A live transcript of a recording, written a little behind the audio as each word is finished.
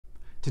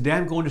Today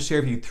I'm going to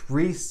share with you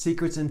 3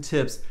 secrets and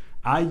tips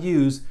I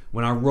use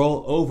when I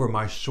roll over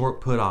my short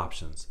put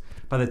options.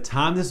 By the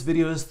time this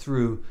video is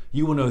through,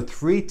 you will know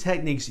 3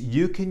 techniques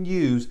you can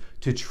use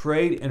to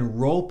trade and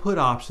roll put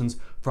options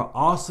for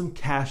awesome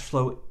cash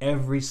flow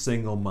every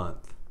single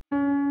month.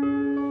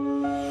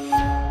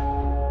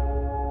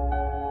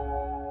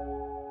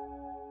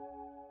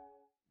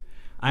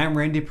 I am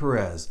Randy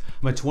Perez.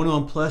 I'm a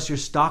 21+ year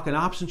stock and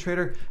option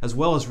trader as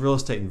well as real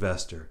estate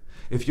investor.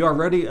 If you're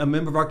already a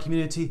member of our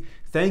community,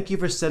 thank you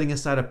for setting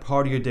aside a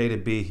part of your day to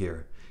be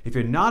here. If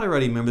you're not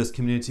already a member of this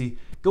community,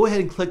 go ahead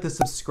and click the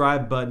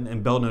subscribe button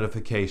and bell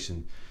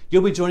notification.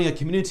 You'll be joining a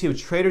community of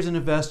traders and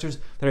investors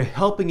that are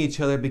helping each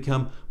other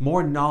become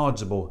more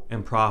knowledgeable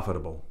and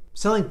profitable.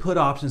 Selling put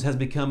options has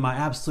become my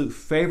absolute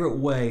favorite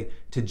way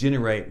to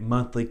generate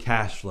monthly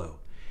cash flow.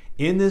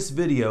 In this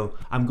video,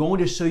 I'm going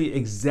to show you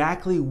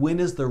exactly when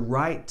is the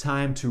right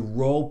time to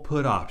roll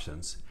put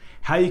options,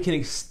 how you can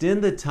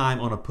extend the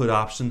time on a put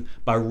option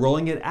by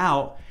rolling it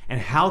out, and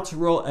how to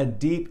roll a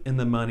deep in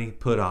the money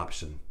put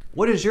option.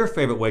 What is your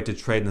favorite way to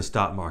trade in the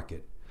stock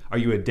market? Are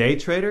you a day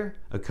trader,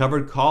 a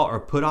covered call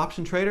or put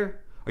option trader?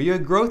 Are you a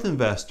growth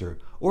investor,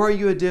 or are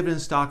you a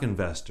dividend stock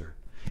investor?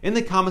 In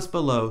the comments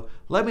below,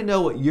 let me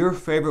know what your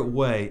favorite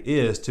way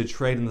is to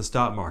trade in the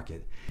stock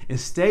market. And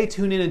stay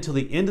tuned in until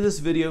the end of this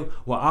video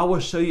where I will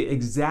show you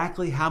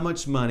exactly how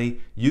much money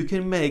you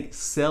can make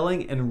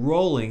selling and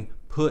rolling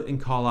put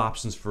and call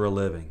options for a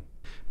living.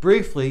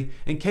 Briefly,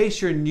 in case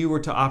you're newer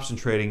to option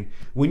trading,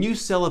 when you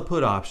sell a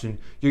put option,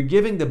 you're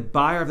giving the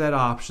buyer of that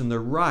option the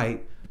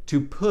right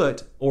to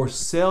put or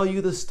sell you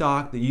the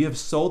stock that you have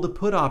sold the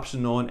put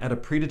option on at a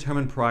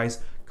predetermined price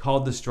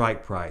called the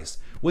strike price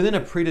within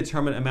a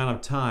predetermined amount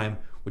of time,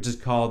 which is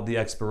called the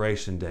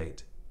expiration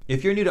date.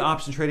 If you're new to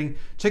option trading,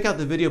 check out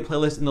the video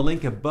playlist in the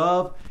link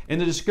above in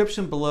the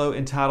description below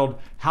entitled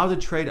How to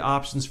Trade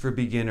Options for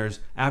Beginners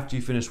after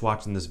you finish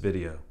watching this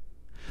video.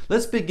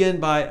 Let's begin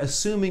by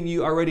assuming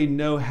you already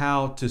know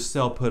how to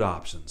sell put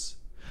options.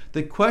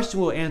 The question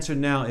we'll answer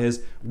now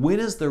is, when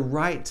is the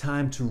right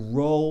time to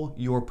roll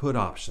your put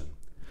option?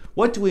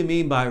 What do we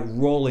mean by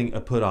rolling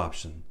a put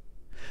option?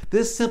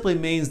 This simply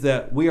means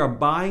that we are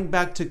buying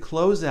back to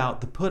close out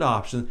the put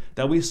option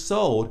that we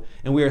sold,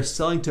 and we are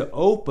selling to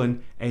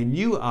open a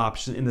new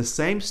option in the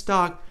same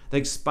stock that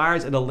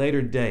expires at a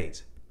later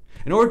date.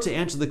 In order to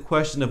answer the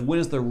question of when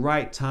is the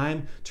right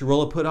time to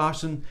roll a put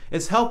option,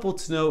 it's helpful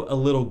to know a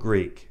little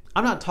Greek.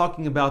 I'm not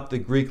talking about the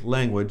Greek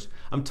language,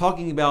 I'm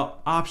talking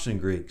about option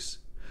Greeks.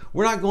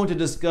 We're not going to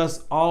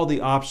discuss all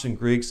the option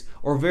Greeks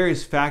or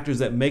various factors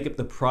that make up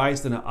the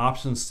price that an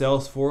option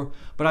sells for,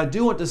 but I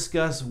do want to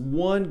discuss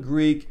one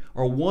Greek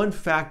or one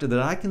factor that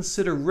I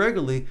consider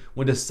regularly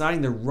when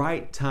deciding the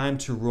right time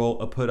to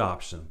roll a put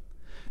option.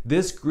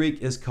 This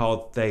Greek is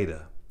called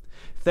theta.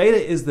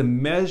 Theta is the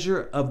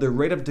measure of the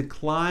rate of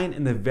decline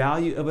in the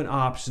value of an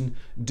option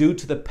due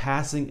to the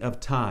passing of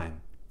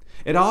time.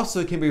 It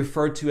also can be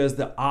referred to as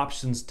the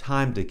option's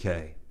time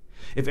decay.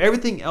 If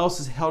everything else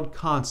is held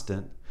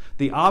constant,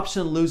 the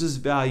option loses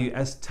value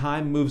as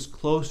time moves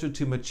closer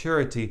to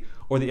maturity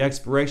or the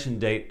expiration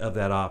date of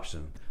that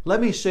option. Let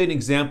me show you an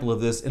example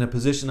of this in a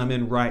position I'm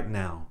in right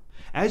now.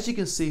 As you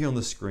can see here on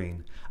the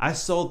screen, I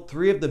sold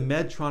 3 of the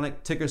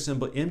Medtronic ticker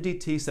symbol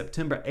MDT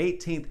September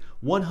 18th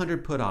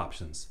 100 put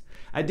options.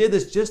 I did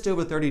this just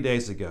over 30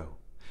 days ago.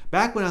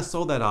 Back when I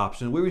sold that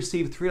option, we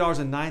received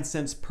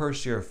 $3.09 per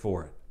share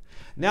for it.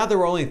 Now that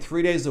we're only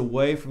 3 days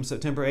away from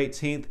September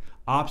 18th,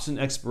 option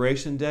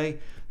expiration day,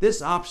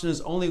 this option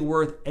is only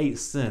worth 8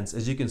 cents,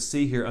 as you can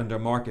see here under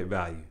market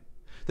value.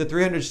 The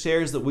 300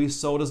 shares that we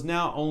sold is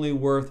now only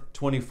worth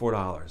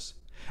 $24.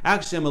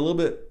 Actually, I'm a little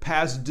bit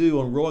past due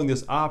on rolling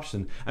this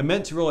option. I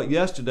meant to roll it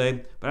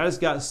yesterday, but I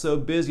just got so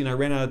busy and I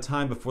ran out of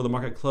time before the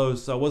market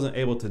closed, so I wasn't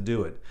able to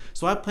do it.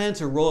 So I plan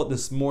to roll it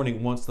this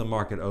morning once the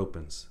market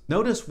opens.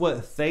 Notice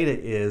what theta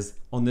is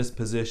on this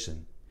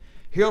position.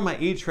 Here on my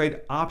E-Trade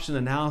option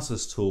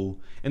analysis tool,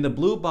 in the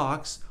blue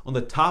box on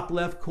the top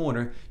left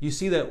corner, you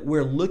see that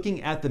we're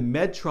looking at the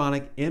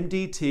Medtronic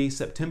MDT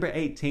September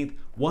 18th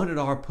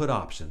 $100 put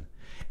option.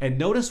 And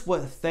notice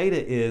what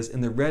theta is in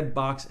the red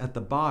box at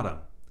the bottom.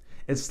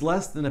 It's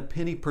less than a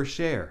penny per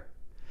share.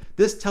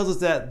 This tells us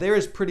that there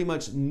is pretty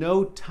much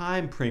no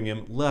time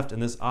premium left in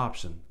this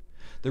option.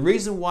 The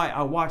reason why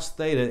I watch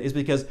theta is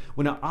because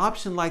when an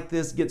option like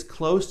this gets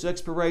close to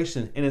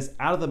expiration and is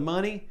out of the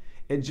money,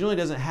 it generally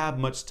doesn't have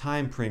much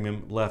time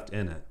premium left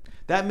in it.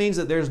 That means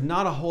that there's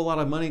not a whole lot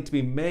of money to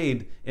be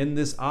made in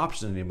this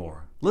option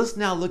anymore. Let's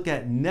now look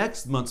at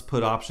next month's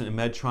put option in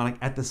Medtronic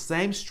at the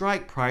same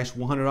strike price,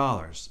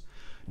 $100.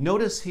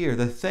 Notice here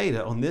the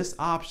theta on this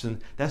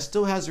option that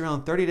still has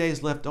around 30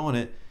 days left on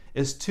it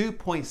is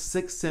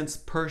 2.6 cents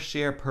per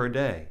share per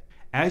day.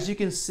 As you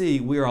can see,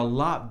 we are a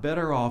lot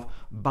better off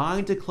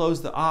buying to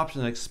close the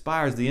option that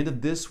expires the end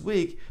of this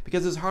week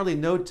because there's hardly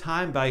no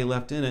time value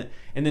left in it,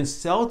 and then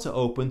sell to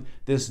open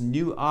this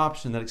new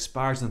option that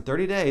expires in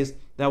 30 days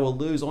that will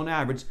lose on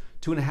average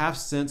 2.5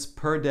 cents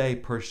per day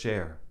per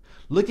share.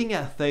 Looking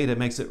at theta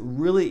makes it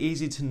really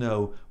easy to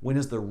know when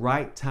is the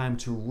right time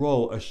to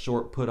roll a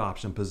short put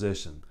option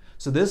position.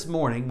 So this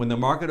morning, when the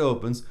market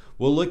opens,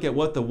 we'll look at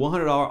what the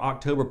 $100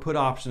 October put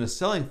option is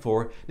selling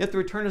for, and if the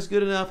return is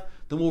good enough,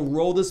 then we'll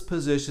roll this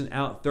position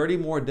out 30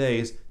 more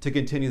days to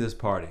continue this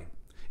party.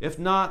 If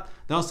not,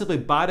 then I'll simply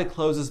buy to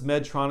close this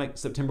Medtronic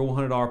September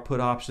 $100 put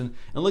option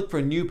and look for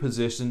a new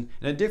position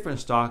in a different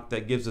stock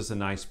that gives us a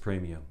nice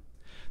premium.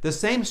 The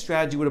same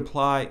strategy would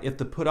apply if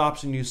the put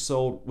option you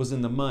sold was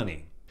in the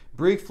money.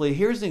 Briefly,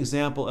 here's an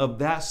example of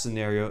that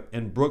scenario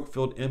in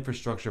Brookfield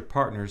Infrastructure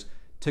Partners,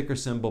 ticker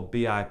symbol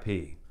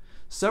BIP.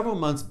 Several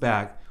months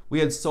back, we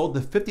had sold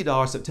the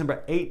 $50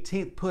 September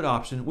 18th put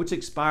option, which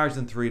expires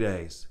in 3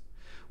 days.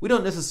 We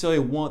don't necessarily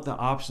want the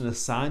option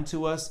assigned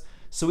to us,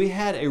 so we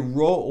had a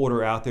roll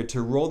order out there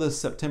to roll this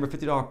September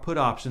 $50 put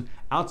option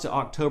out to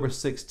October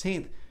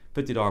 16th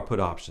 $50 put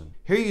option.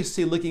 Here you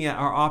see, looking at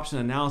our option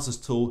analysis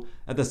tool,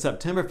 at the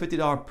September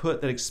 $50 put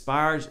that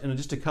expires in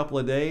just a couple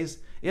of days,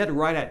 it had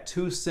right at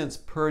 2 cents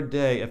per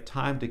day of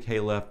time decay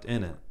left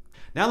in it.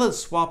 Now let's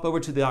swap over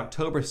to the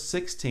October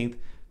 16th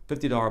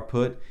 $50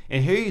 put,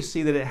 and here you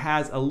see that it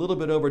has a little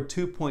bit over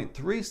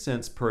 2.3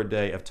 cents per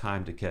day of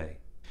time decay.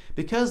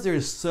 Because there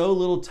is so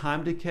little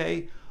time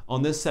decay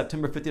on this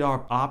September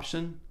 $50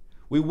 option,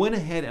 we went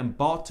ahead and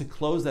bought to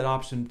close that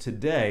option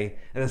today,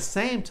 at the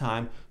same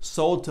time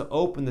sold to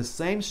open the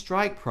same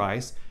strike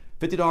price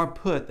 $50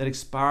 put that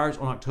expires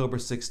on October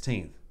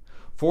 16th.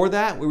 For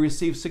that, we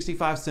received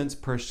 65 cents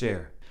per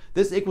share.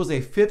 This equals a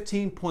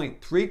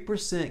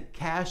 15.3%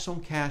 cash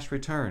on cash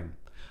return.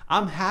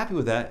 I'm happy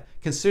with that,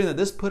 considering that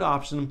this put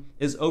option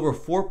is over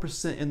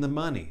 4% in the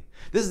money.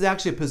 This is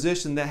actually a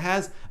position that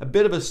has a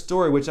bit of a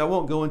story, which I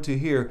won't go into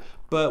here,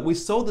 but we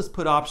sold this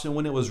put option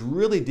when it was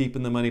really deep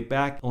in the money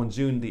back on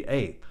June the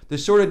 8th. The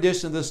short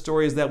edition of this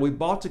story is that we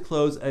bought to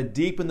close a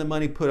deep in the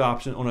money put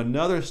option on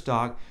another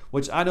stock,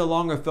 which I no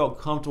longer felt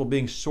comfortable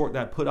being short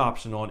that put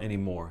option on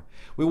anymore.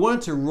 We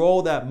wanted to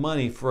roll that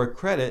money for a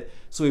credit,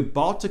 so we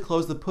bought to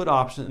close the put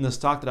option in the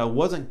stock that I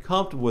wasn't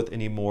comfortable with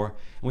anymore,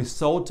 and we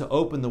sold to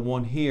open the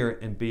one here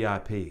in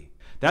BIP.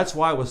 That's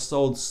why it was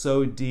sold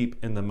so deep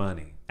in the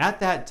money. At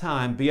that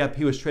time, BIP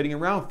was trading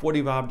around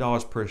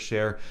 $45 per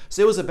share,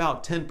 so it was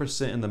about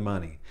 10% in the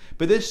money.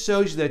 But this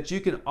shows you that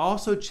you can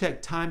also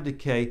check time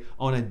decay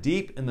on a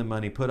deep in the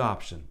money put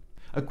option.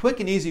 A quick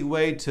and easy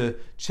way to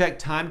check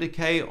time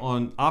decay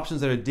on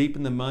options that are deep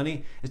in the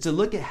money is to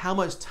look at how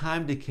much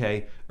time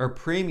decay or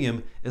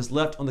premium is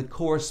left on the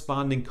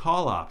corresponding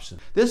call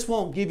option. This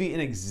won't give you an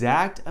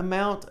exact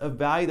amount of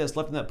value that's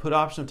left in that put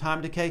option of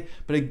time decay,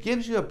 but it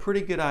gives you a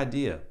pretty good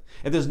idea.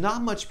 If there's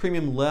not much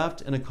premium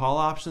left in a call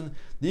option,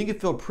 then you can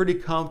feel pretty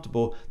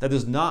comfortable that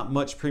there's not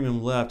much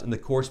premium left in the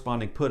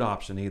corresponding put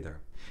option either.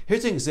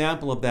 Here's an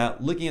example of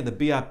that looking at the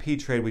BIP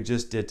trade we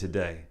just did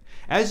today.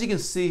 As you can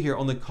see here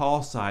on the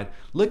call side,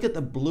 look at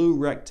the blue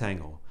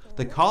rectangle.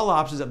 The call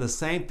options at the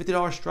same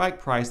 $50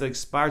 strike price that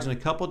expires in a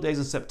couple of days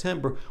in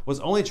September was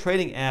only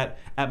trading at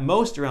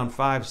most around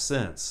 5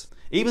 cents.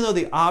 Even though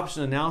the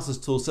option analysis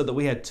tool said that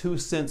we had 2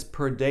 cents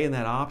per day in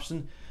that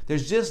option,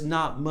 there's just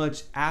not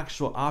much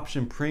actual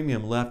option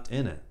premium left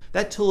in it.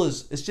 That tool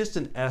is just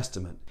an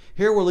estimate.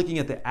 Here we're looking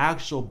at the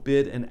actual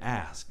bid and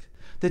ask.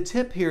 The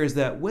tip here is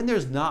that when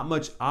there's not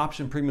much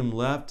option premium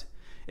left,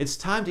 it's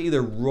time to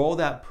either roll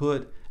that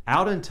put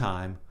out in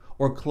time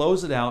or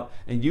close it out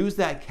and use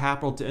that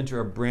capital to enter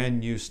a brand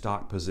new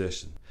stock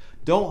position.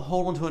 Don't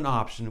hold on to an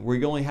option where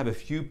you only have a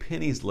few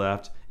pennies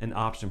left in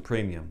option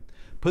premium.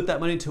 Put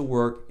that money to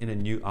work in a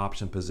new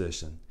option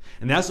position.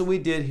 And that's what we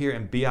did here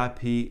in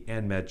BIP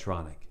and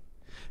Medtronic.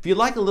 If you'd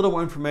like a little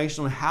more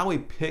information on how we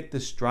pick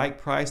the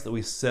strike price that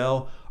we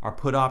sell our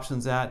put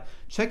options at,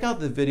 check out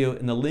the video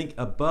in the link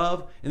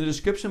above in the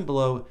description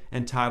below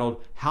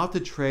entitled How to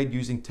Trade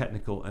Using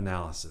Technical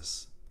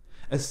Analysis.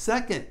 A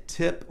second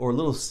tip or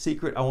little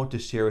secret I want to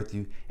share with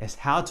you is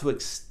how to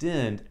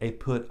extend a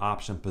put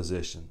option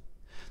position.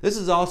 This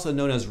is also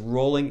known as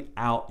rolling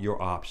out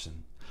your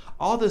option.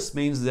 All this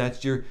means is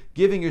that you're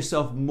giving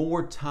yourself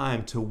more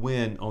time to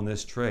win on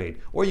this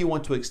trade, or you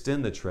want to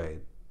extend the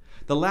trade.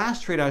 The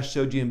last trade I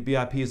showed you in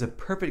BIP is a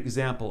perfect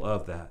example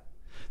of that.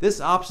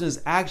 This option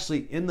is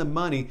actually in the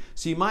money,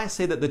 so you might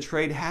say that the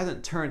trade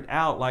hasn't turned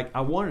out like I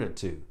wanted it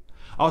to.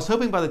 I was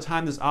hoping by the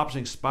time this option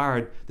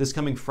expired this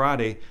coming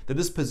Friday that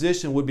this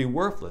position would be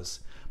worthless,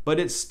 but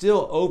it's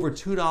still over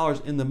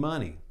 $2 in the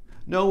money.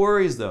 No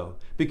worries though,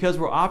 because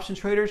we're option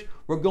traders,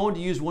 we're going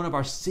to use one of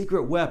our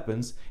secret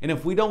weapons, and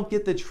if we don't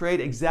get the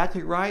trade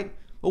exactly right,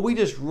 well, we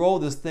just roll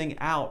this thing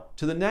out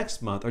to the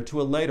next month or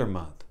to a later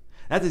month.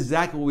 That's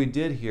exactly what we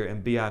did here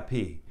in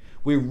BIP.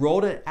 We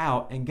rolled it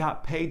out and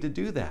got paid to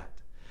do that.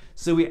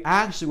 So we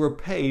actually were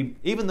paid,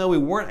 even though we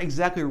weren't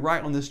exactly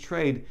right on this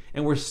trade,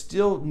 and we're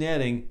still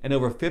netting an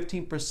over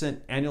 15%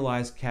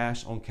 annualized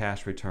cash on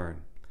cash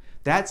return.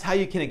 That's how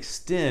you can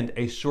extend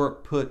a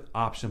short put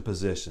option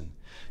position.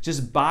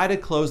 Just buy to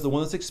close the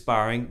one that's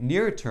expiring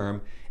near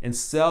term and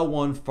sell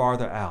one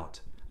farther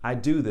out. I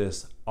do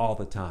this all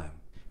the time.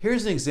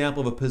 Here's an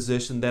example of a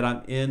position that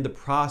I'm in the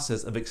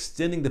process of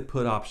extending the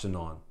put option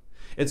on.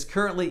 It's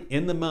currently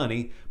in the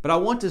money, but I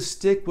want to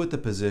stick with the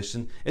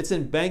position. It's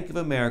in Bank of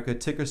America,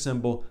 ticker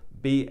symbol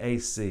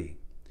BAC.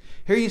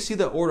 Here you see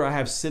the order I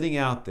have sitting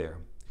out there.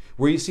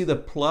 Where you see the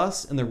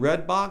plus in the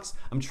red box,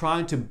 I'm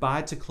trying to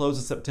buy to close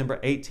the September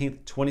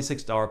 18th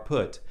 $26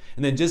 put.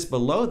 And then just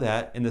below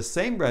that, in the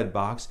same red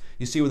box,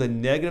 you see where the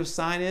negative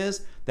sign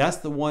is? That's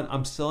the one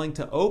I'm selling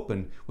to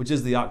open, which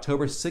is the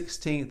October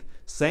 16th,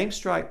 same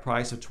strike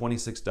price of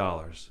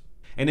 $26.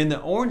 And in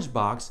the orange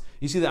box,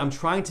 you see that I'm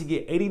trying to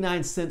get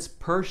 89 cents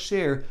per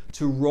share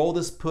to roll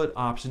this put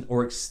option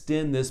or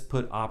extend this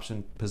put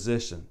option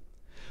position.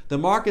 The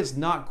market's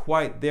not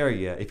quite there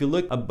yet. If you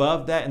look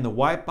above that in the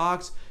white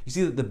box, you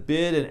see that the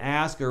bid and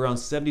ask are around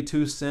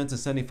 72 cents and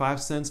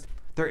 75 cents.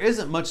 There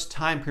isn't much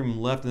time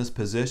premium left in this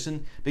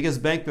position because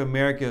Bank of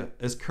America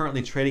is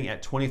currently trading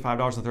at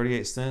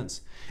 $25.38.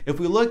 If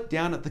we look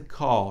down at the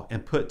call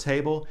and put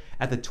table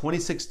at the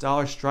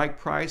 $26 strike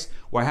price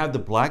where I have the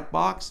black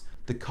box,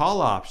 the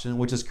call option,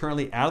 which is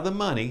currently out of the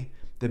money,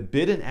 the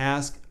bid and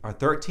ask are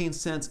 13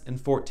 cents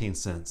and 14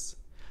 cents.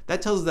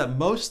 That tells us that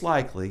most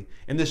likely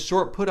in this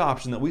short put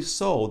option that we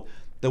sold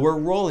that we're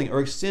rolling or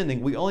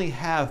extending, we only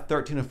have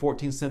 13 or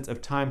 14 cents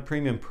of time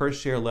premium per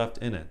share left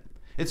in it.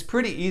 It's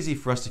pretty easy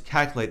for us to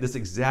calculate this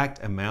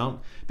exact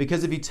amount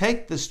because if you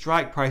take the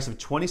strike price of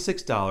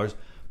 $26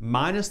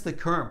 minus the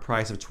current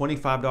price of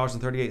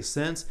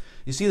 $25.38,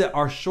 you see that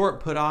our short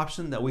put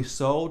option that we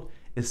sold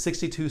is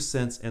 62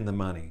 cents in the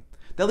money.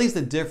 That leaves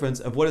the difference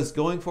of what it's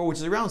going for, which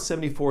is around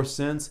 74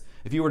 cents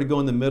if you were to go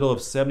in the middle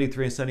of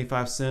 73 and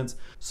 75 cents.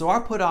 So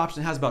our put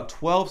option has about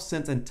 12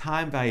 cents in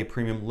time value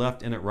premium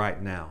left in it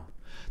right now.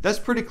 That's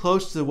pretty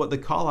close to what the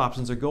call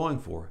options are going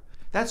for.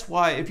 That's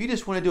why if you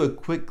just want to do a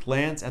quick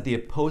glance at the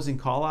opposing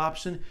call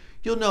option,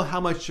 you'll know how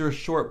much your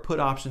short put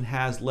option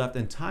has left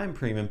in time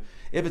premium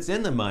if it's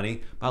in the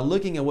money by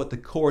looking at what the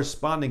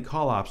corresponding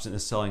call option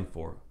is selling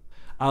for.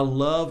 I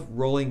love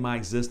rolling my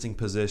existing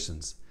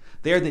positions.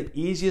 They are the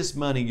easiest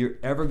money you're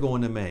ever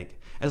going to make.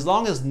 As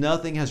long as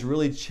nothing has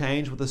really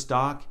changed with the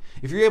stock,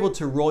 if you're able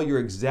to roll your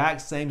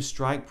exact same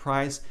strike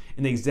price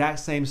in the exact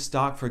same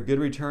stock for a good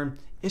return,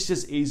 it's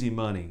just easy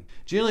money.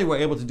 Generally, we're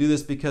able to do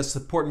this because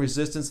support and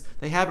resistance,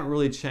 they haven't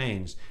really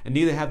changed, and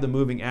neither have the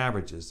moving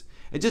averages.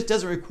 It just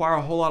doesn't require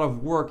a whole lot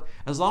of work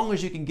as long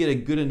as you can get a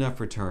good enough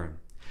return.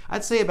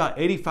 I'd say about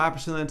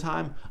 85% of the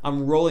time,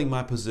 I'm rolling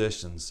my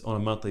positions on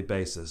a monthly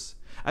basis.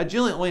 I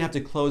generally only have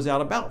to close out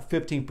about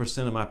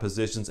 15% of my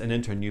positions and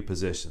enter new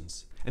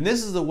positions. And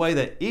this is the way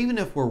that even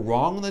if we're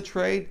wrong on the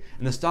trade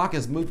and the stock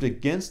has moved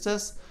against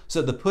us,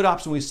 so that the put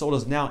option we sold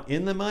is now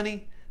in the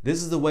money,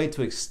 this is the way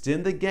to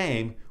extend the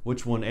game,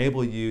 which will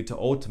enable you to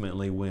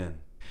ultimately win.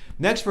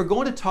 Next, we're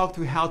going to talk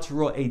through how to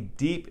roll a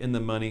deep in the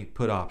money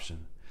put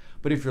option.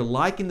 But if you're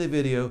liking the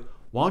video,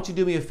 why don't you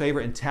do me a favor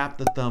and tap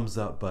the thumbs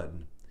up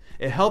button.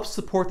 It helps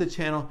support the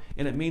channel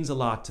and it means a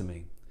lot to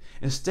me.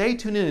 And stay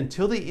tuned in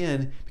until the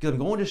end because I'm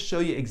going to show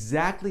you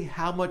exactly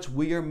how much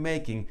we are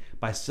making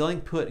by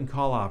selling put and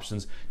call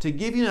options to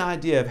give you an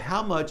idea of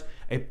how much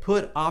a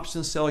put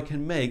option seller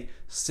can make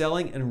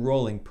selling and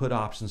rolling put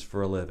options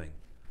for a living.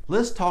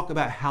 Let's talk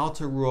about how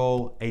to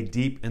roll a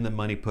deep in the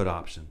money put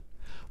option.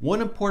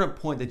 One important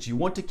point that you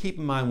want to keep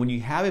in mind when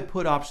you have a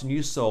put option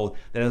you sold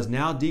that is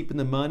now deep in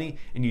the money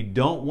and you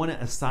don't want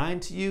it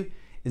assigned to you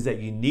is that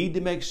you need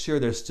to make sure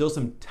there's still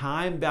some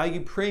time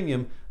value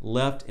premium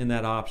left in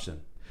that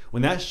option.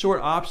 When that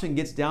short option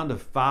gets down to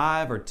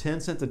 5 or 10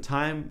 cents of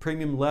time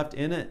premium left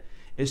in it,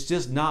 it's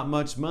just not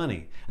much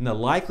money. And the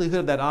likelihood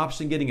of that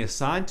option getting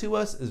assigned to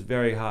us is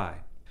very high.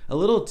 A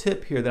little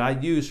tip here that I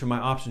use for my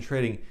option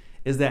trading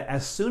is that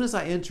as soon as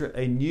I enter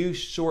a new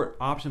short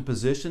option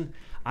position,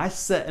 I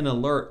set an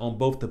alert on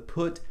both the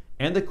put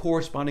and the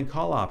corresponding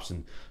call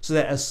option so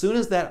that as soon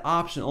as that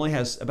option only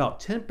has about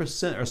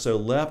 10% or so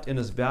left in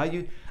its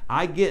value,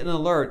 I get an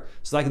alert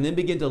so I can then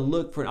begin to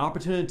look for an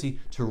opportunity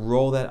to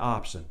roll that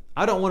option.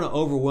 I don't want to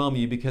overwhelm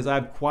you because I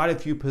have quite a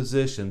few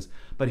positions,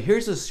 but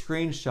here's a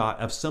screenshot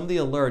of some of the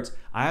alerts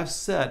I have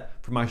set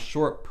for my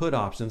short put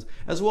options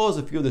as well as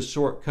a few of the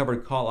short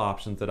covered call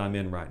options that I'm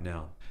in right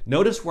now.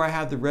 Notice where I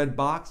have the red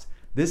box.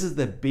 This is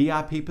the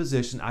BIP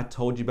position I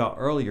told you about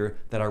earlier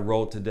that I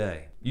rolled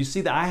today. You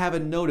see that I have a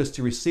notice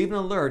to receive an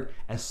alert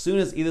as soon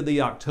as either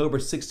the October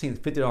 16th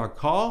 $50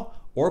 call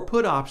or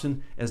put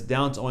option is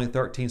down to only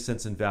 13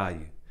 cents in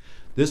value.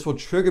 This will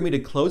trigger me to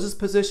close this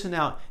position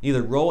out and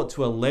either roll it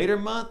to a later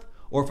month,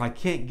 or if I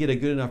can't get a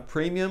good enough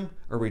premium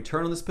or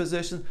return on this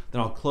position,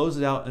 then I'll close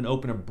it out and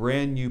open a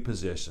brand new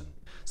position.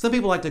 Some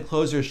people like to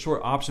close their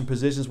short option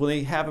positions when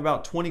they have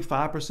about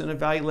 25% of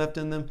value left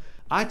in them.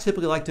 I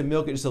typically like to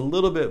milk it just a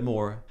little bit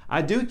more.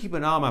 I do keep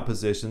an eye on my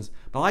positions,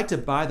 but I like to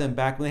buy them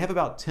back when they have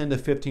about 10 to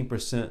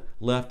 15%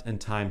 left in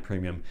time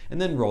premium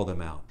and then roll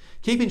them out.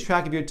 Keeping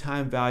track of your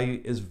time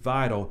value is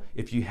vital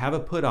if you have a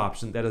put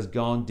option that has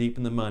gone deep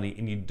in the money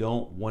and you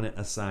don't want it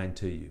assigned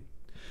to you.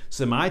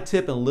 So my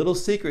tip and little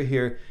secret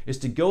here is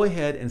to go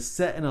ahead and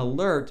set an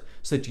alert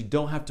so that you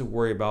don't have to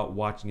worry about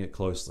watching it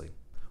closely.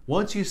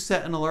 Once you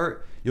set an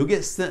alert, you'll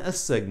get sent a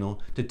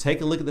signal to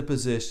take a look at the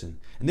position,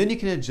 and then you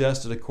can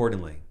adjust it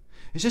accordingly.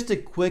 It's just a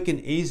quick and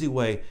easy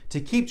way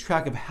to keep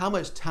track of how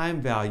much time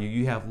value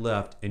you have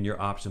left in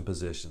your option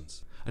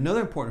positions.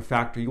 Another important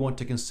factor you want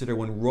to consider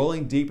when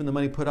rolling deep in the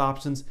money put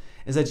options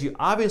is that you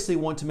obviously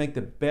want to make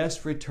the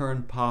best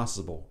return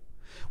possible.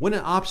 When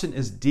an option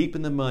is deep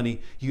in the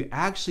money, you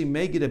actually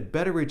may get a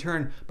better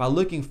return by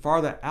looking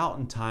farther out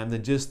in time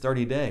than just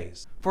 30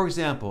 days. For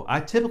example,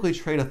 I typically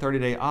trade a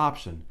 30-day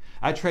option.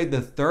 I trade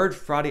the third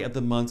Friday of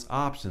the month's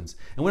options.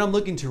 And when I'm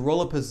looking to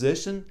roll a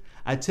position,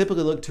 I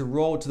typically look to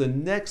roll to the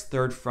next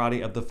third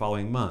Friday of the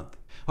following month.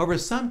 However,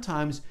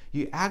 sometimes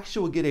you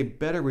actually will get a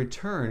better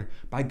return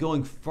by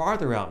going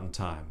farther out in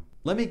time.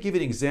 Let me give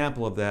you an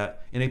example of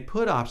that in a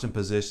put option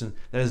position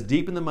that is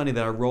deep in the money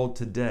that I rolled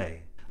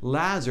today.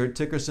 Lazard,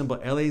 ticker symbol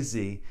LAZ,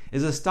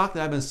 is a stock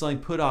that I've been selling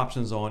put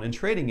options on and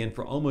trading in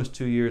for almost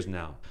 2 years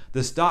now.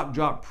 The stock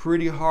dropped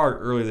pretty hard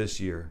early this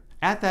year.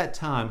 At that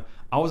time,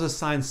 I was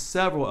assigned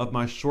several of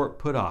my short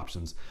put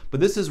options, but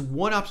this is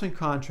one option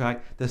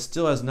contract that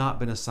still has not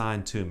been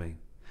assigned to me.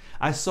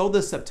 I sold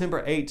this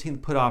September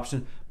 18th put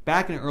option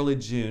back in early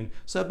June,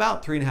 so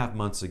about 3.5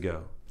 months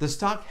ago. The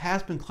stock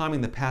has been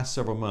climbing the past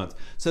several months,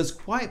 so it's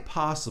quite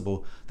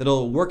possible that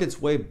it'll work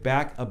its way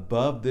back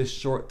above this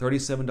short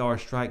 $37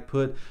 strike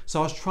put. So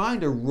I was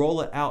trying to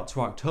roll it out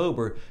to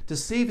October to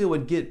see if it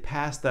would get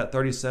past that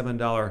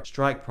 $37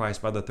 strike price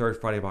by the third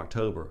Friday of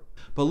October.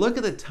 But look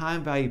at the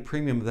time value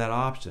premium of that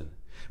option.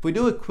 If we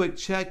do a quick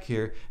check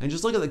here and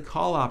just look at the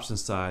call option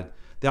side,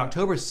 the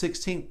October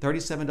 16th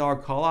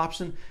 $37 call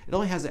option, it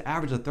only has an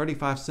average of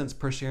 35 cents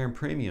per share in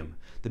premium.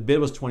 The bid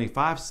was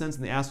 25 cents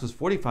and the ask was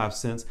 45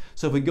 cents.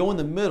 So if we go in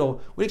the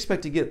middle, we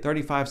expect to get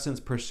 35 cents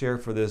per share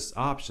for this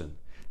option.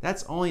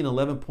 That's only an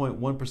 11.1%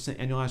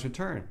 annualized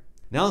return.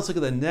 Now let's look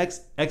at the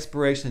next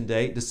expiration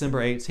date,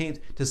 December 18th,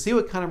 to see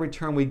what kind of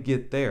return we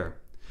get there.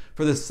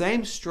 For the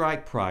same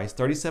strike price,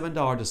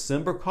 $37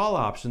 December call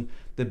option,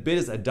 the bid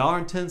is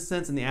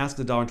 $1.10 and the ask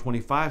is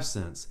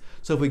 $1.25.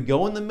 So if we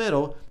go in the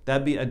middle,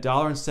 that'd be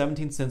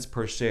 $1.17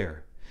 per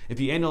share. If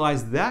you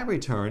annualize that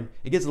return,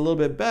 it gets a little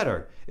bit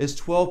better. It's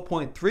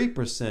 12.3%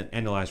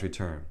 annualized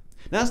return.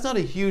 Now that's not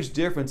a huge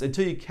difference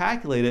until you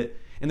calculate it,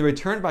 and the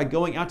return by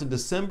going out to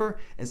December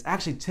is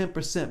actually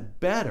 10%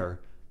 better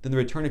than the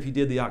return if you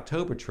did the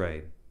October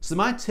trade. So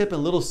my tip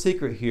and little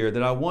secret here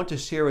that I want to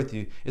share with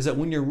you is that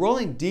when you're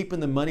rolling deep in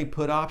the money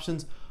put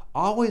options,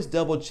 always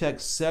double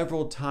check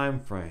several time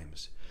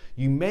frames.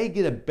 You may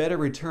get a better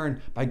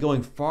return by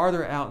going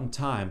farther out in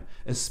time,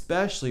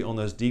 especially on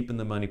those deep in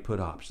the money put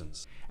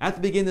options. At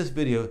the beginning of this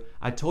video,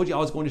 I told you I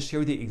was going to share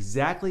with you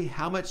exactly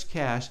how much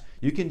cash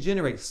you can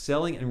generate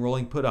selling and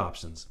rolling put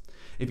options.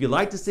 If you'd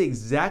like to see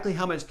exactly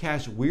how much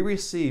cash we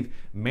receive,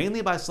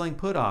 mainly by selling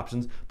put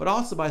options, but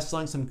also by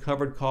selling some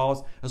covered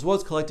calls, as well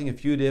as collecting a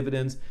few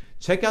dividends,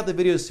 check out the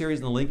video series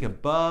in the link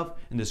above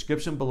and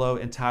description below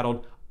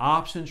entitled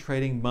Option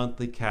Trading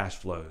Monthly Cash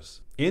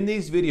Flows. In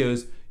these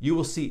videos, you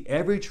will see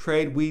every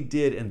trade we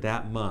did in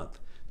that month,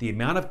 the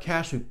amount of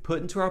cash we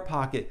put into our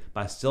pocket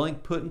by selling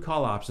put and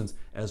call options,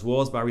 as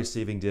well as by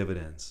receiving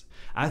dividends.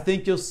 I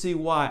think you'll see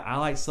why I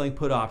like selling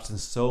put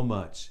options so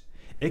much.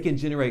 It can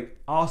generate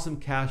awesome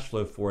cash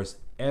flow for us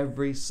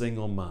every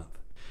single month.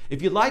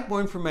 If you'd like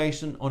more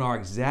information on our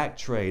exact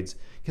trades,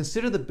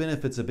 consider the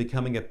benefits of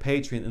becoming a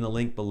patron in the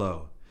link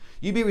below.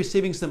 You'll be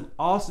receiving some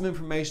awesome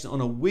information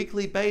on a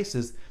weekly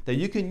basis that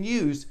you can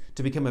use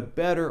to become a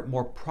better,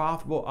 more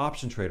profitable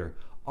option trader,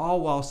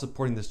 all while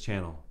supporting this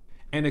channel.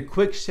 And a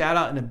quick shout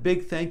out and a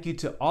big thank you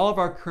to all of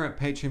our current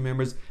Patreon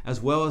members, as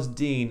well as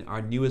Dean,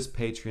 our newest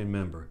Patreon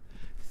member.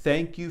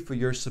 Thank you for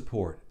your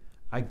support.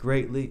 I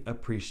greatly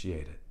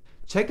appreciate it.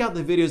 Check out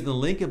the videos in the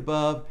link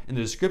above and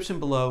the description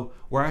below,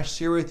 where I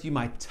share with you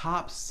my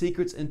top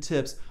secrets and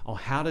tips on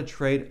how to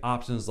trade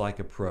options like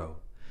a pro.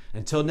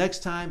 Until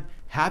next time,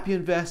 happy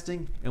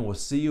investing, and we'll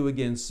see you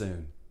again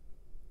soon.